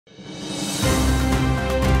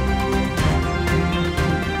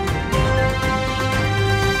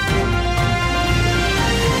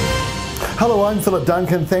Hello, I'm Philip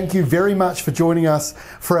Duncan. Thank you very much for joining us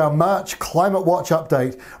for our March Climate Watch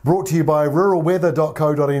update, brought to you by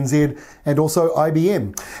ruralweather.co.nz and also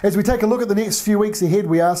IBM. As we take a look at the next few weeks ahead,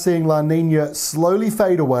 we are seeing La Nina slowly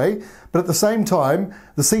fade away, but at the same time,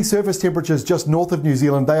 the sea surface temperatures just north of New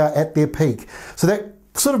Zealand, they are at their peak. So that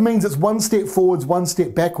sort of means it's one step forwards, one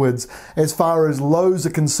step backwards as far as lows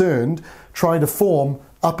are concerned, trying to form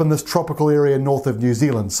up in this tropical area north of New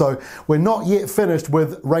Zealand. So we're not yet finished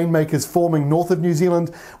with rainmakers forming north of New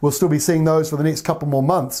Zealand. We'll still be seeing those for the next couple more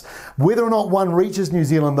months. Whether or not one reaches New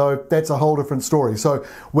Zealand, though, that's a whole different story. So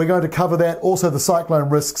we're going to cover that. Also the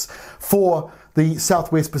cyclone risks for the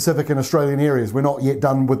southwest Pacific and Australian areas. We're not yet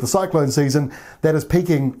done with the cyclone season. That is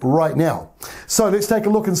peaking right now. So let's take a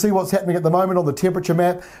look and see what's happening at the moment on the temperature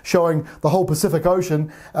map, showing the whole Pacific Ocean.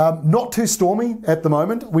 Not too stormy at the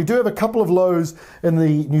moment. We do have a couple of lows in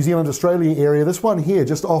the New Zealand-Australia area. This one here,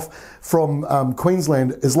 just off from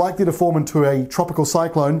Queensland, is likely to form into a tropical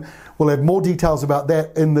cyclone. We'll have more details about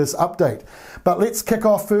that in this update. But let's kick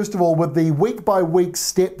off first of all with the week-by-week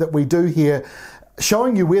step that we do here,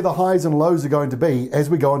 showing you where the highs and lows are going to be as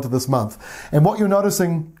we go into this month. And what you're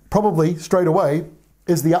noticing probably straight away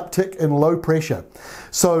is the uptick in low pressure.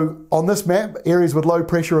 So on this map, areas with low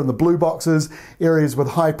pressure in the blue boxes, areas with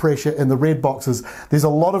high pressure in the red boxes. There's a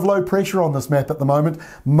lot of low pressure on this map at the moment,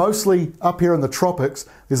 mostly up here in the tropics.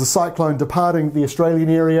 There's a cyclone departing the Australian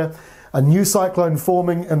area, a new cyclone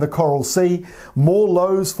forming in the Coral Sea, more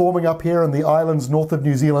lows forming up here in the islands north of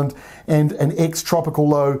New Zealand, and an ex-tropical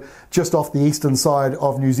low just off the eastern side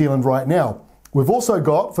of New Zealand right now. We've also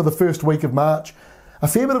got, for the first week of March, a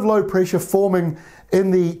fair bit of low pressure forming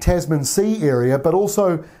in the Tasman Sea area, but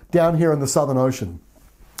also down here in the Southern Ocean.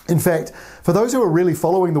 In fact, for those who are really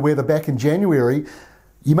following the weather back in January,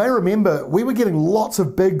 you may remember we were getting lots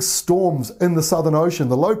of big storms in the Southern Ocean.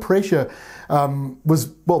 The low pressure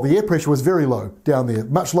the air pressure was very low down there,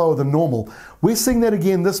 much lower than normal. We're seeing that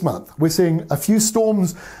again this month. We're seeing a few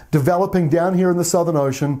storms developing down here in the Southern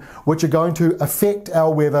Ocean, which are going to affect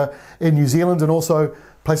our weather in New Zealand and also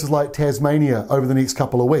places like Tasmania over the next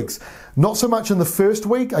couple of weeks. Not so much in the first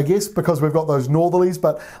week, I guess, because we've got those northerlies,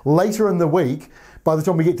 but later in the week, by the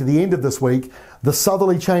time we get to the end of this week, the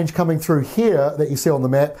southerly change coming through here that you see on the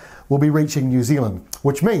map will be reaching New Zealand,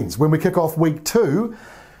 which means when we kick off week 2,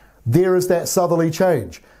 there is that southerly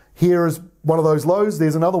change. Here is one of those lows,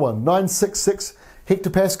 there's another one, 966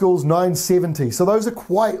 hectopascals, 970. So those are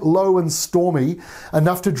quite low and stormy,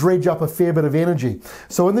 enough to dredge up a fair bit of energy.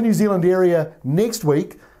 So in the New Zealand area next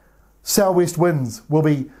week, southwest winds will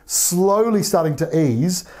be slowly starting to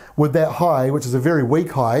ease with that high, which is a very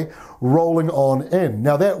weak high, rolling on in.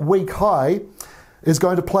 Now that weak high is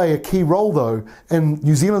going to play a key role though in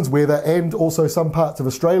New Zealand's weather and also some parts of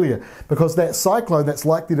Australia, because that cyclone that's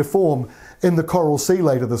likely to form in the Coral Sea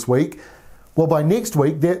later this week, well, by next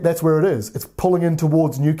week, that's where it is. It's pulling in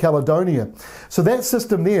towards New Caledonia. So that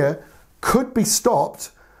system there could be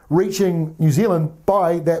stopped reaching New Zealand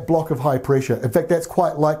by that block of high pressure. In fact, that's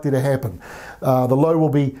quite likely to happen. The low will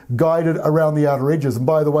be guided around the outer edges. And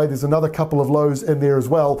by the way, there's another couple of lows in there as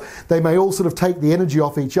well. They may all sort of take the energy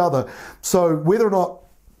off each other. So whether or not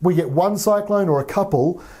we get one cyclone or a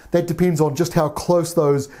couple, that depends on just how close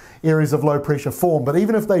those areas of low pressure form. But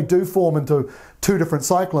even if they do form into two different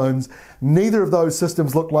cyclones, neither of those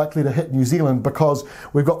systems look likely to hit New Zealand because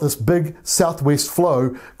we've got this big southwest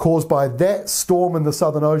flow caused by that storm in the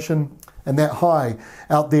Southern Ocean and that high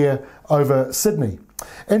out there over Sydney.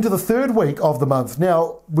 Into the third week of the month,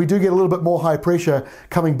 now we do get a little bit more high pressure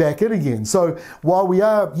coming back in again. So while we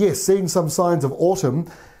are, yes, seeing some signs of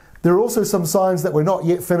autumn, there are also some signs that we're not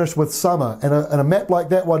yet finished with summer, and a map like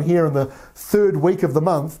that one here in the third week of the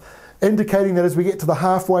month, indicating that as we get to the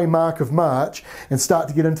halfway mark of March and start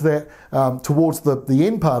to get into that towards the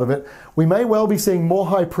end part of it, we may well be seeing more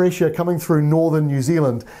high pressure coming through northern New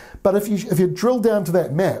Zealand. But if you drill down to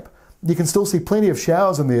that map, you can still see plenty of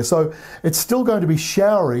showers in there. So it's still going to be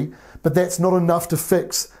showery, but that's not enough to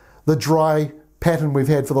fix the dry pattern we've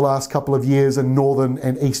had for the last couple of years in northern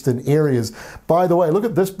and eastern areas. By the way, look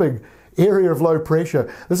at this big area of low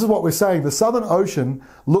pressure. This is what we're saying. The Southern Ocean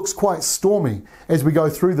looks quite stormy as we go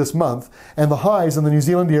through this month, and the highs in the New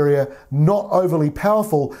Zealand area not overly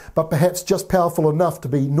powerful, but perhaps just powerful enough to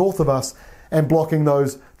be north of us and blocking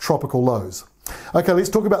those tropical lows. Okay, let's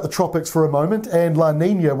talk about the tropics for a moment, and La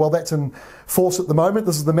Nina, well, that's in force at the moment.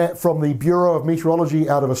 This is the map from the Bureau of Meteorology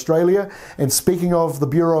out of Australia, and speaking of the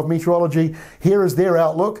Bureau of Meteorology, here is their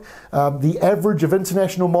outlook, the average of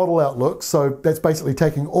international model outlooks. So that's basically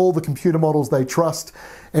taking all the computer models they trust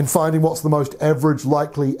and finding what's the most average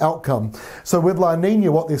likely outcome. So with La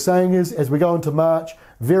Nina, what they're saying is, as we go into March,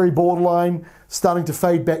 very borderline, starting to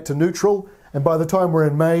fade back to neutral. And by the time we're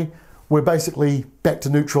in May, we're basically back to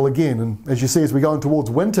neutral again. And as you see, as we're going towards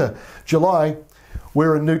winter, July,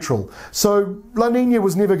 we're in neutral. So La Nina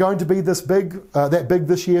was never going to be this big, that big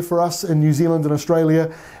this year for us in New Zealand and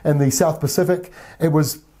Australia and the South Pacific. It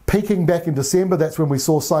was peaking back in December. That's when we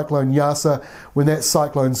saw Cyclone Yasa, when that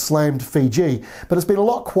cyclone slammed Fiji. But it's been a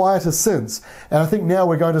lot quieter since. And I think now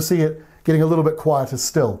we're going to see it getting a little bit quieter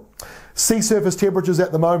still. Sea surface temperatures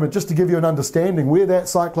at the moment, just to give you an understanding, where that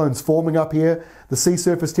cyclone's forming up here, the sea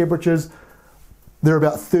surface temperatures, they're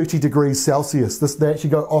about 30 degrees Celsius. They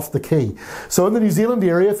actually go off the key. So in the New Zealand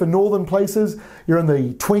area, for northern places, you're in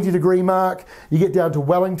the 20 degree mark. You get down to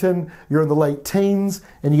Wellington, you're in the late teens,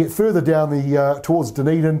 and you get further down towards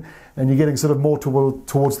Dunedin, and you're getting sort of more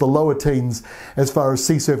towards the lower teens as far as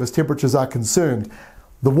sea surface temperatures are concerned.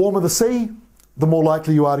 The warmer the sea, the more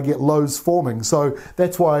likely you are to get lows forming. So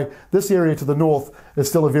that's why this area to the north is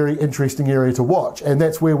still a very interesting area to watch. And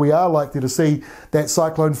that's where we are likely to see that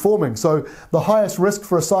cyclone forming. So the highest risk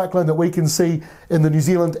for a cyclone that we can see in the New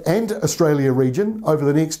Zealand and Australia region over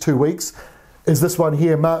the next 2 weeks is this one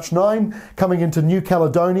here, March 9, coming into New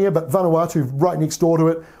Caledonia, but Vanuatu right next door to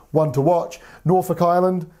it, one to watch. Norfolk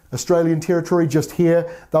Island, Australian territory just here.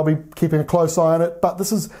 They'll be keeping a close eye on it. But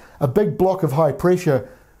this is a big block of high pressure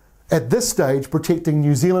at this stage, protecting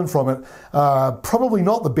New Zealand from it. Probably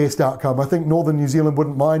not the best outcome. I think northern New Zealand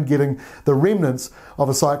wouldn't mind getting the remnants of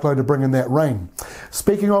a cyclone to bring in that rain.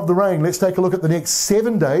 Speaking of the rain, let's take a look at the next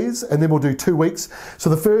 7 days, and then we'll do 2 weeks. So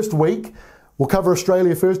the first week, we'll cover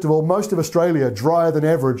Australia first of all. Most of Australia drier than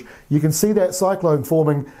average. You can see that cyclone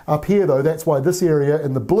forming up here though. That's why this area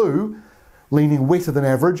in the blue, leaning wetter than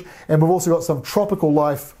average. And we've also got some tropical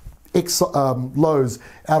life lows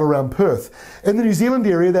out around Perth. In the New Zealand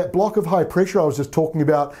area, that block of high pressure I was just talking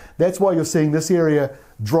about, that's why you're seeing this area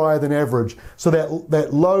drier than average. So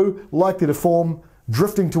that low likely to form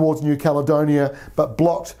drifting towards New Caledonia, but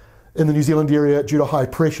blocked in the New Zealand area due to high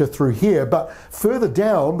pressure through here. But further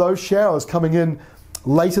down, those showers coming in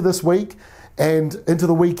later this week and into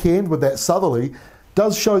the weekend with that southerly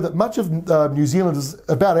does show that much of New Zealand is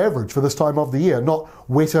about average for this time of the year, not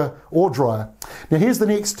wetter or drier. Now here's the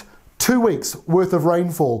next 2 weeks worth of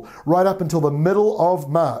rainfall right up until the middle of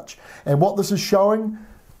March. And what this is showing,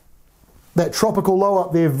 that tropical low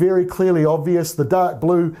up there, very clearly obvious. The dark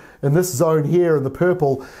blue in this zone here and the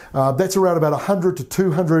purple, that's around about 100 to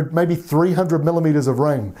 200, maybe 300 millimeters of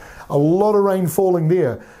rain. A lot of rain falling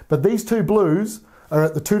there. But these two blues are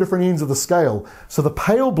at the two different ends of the scale. So the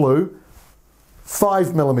pale blue,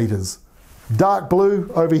 5 millimeters. Dark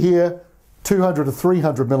blue over here, 200 to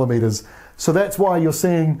 300 millimeters. So that's why you're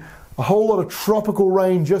seeing a whole lot of tropical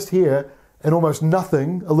rain just here and almost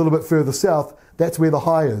nothing a little bit further south. That's where the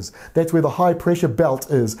high is. That's where the high pressure belt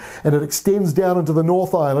is. And it extends down into the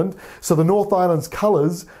North Island. So the North Island's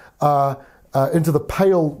colours are into the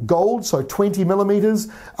pale gold, so 20 millimeters,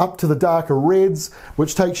 up to the darker reds,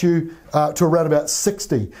 which takes you to around about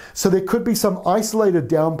 60. So there could be some isolated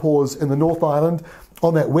downpours in the North Island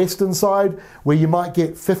on that western side where you might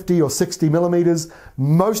get 50 or 60 millimeters.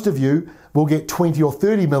 Most of you will get 20 or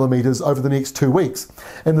 30 millimeters over the next 2 weeks.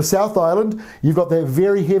 In the South Island, you've got that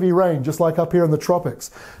very heavy rain, just like up here in the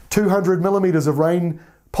tropics. 200 millimeters of rain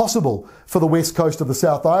possible for the west coast of the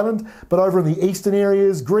South Island, but over in the eastern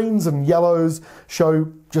areas, greens and yellows show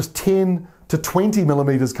just 10 to 20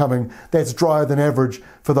 millimeters coming. That's drier than average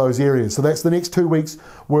for those areas. So that's the next 2 weeks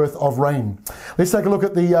worth of rain. Let's take a look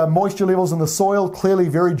at the moisture levels in the soil. Clearly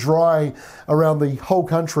very dry around the whole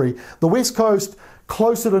country. The west coast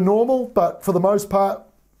closer to normal, but for the most part,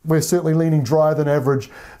 we're certainly leaning drier than average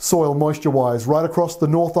soil moisture-wise, right across the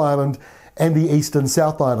North Island and the eastern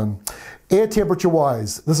South Island. Air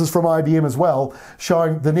temperature-wise, this is from IBM as well,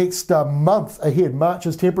 showing the next month ahead,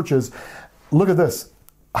 March's temperatures. Look at this,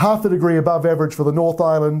 half a degree above average for the North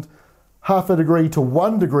Island, half a degree to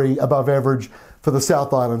 1 degree above average for the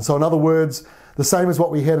South Island. So in other words, the same as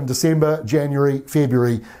what we had in December, January,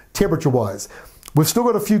 February, temperature-wise. We've still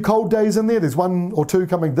got a few cold days in there. There's 1 or 2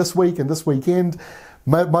 coming this week and this weekend.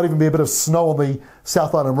 Might even be a bit of snow on the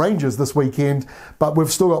South Island Ranges this weekend, but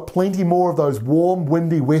we've still got plenty more of those warm,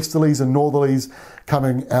 windy westerlies and northerlies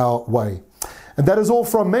coming our way. And that is all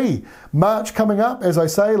from me. March coming up, as I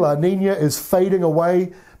say, La Nina is fading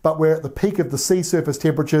away, but we're at the peak of the sea surface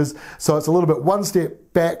temperatures, so it's a little bit one step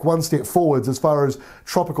back, one step forwards as far as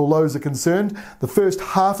tropical lows are concerned. The first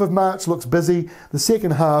half of March looks busy. The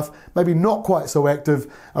second half, maybe not quite so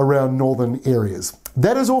active around northern areas.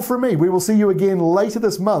 That is all from me. We will see you again later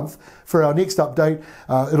this month for our next update.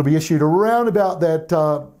 It'll be issued around about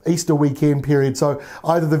that Easter weekend period, so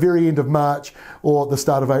either the very end of March or the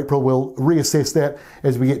start of April. We'll reassess that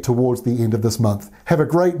as we get towards the end of this month. Have a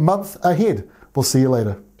great month ahead. We'll see you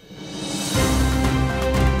later.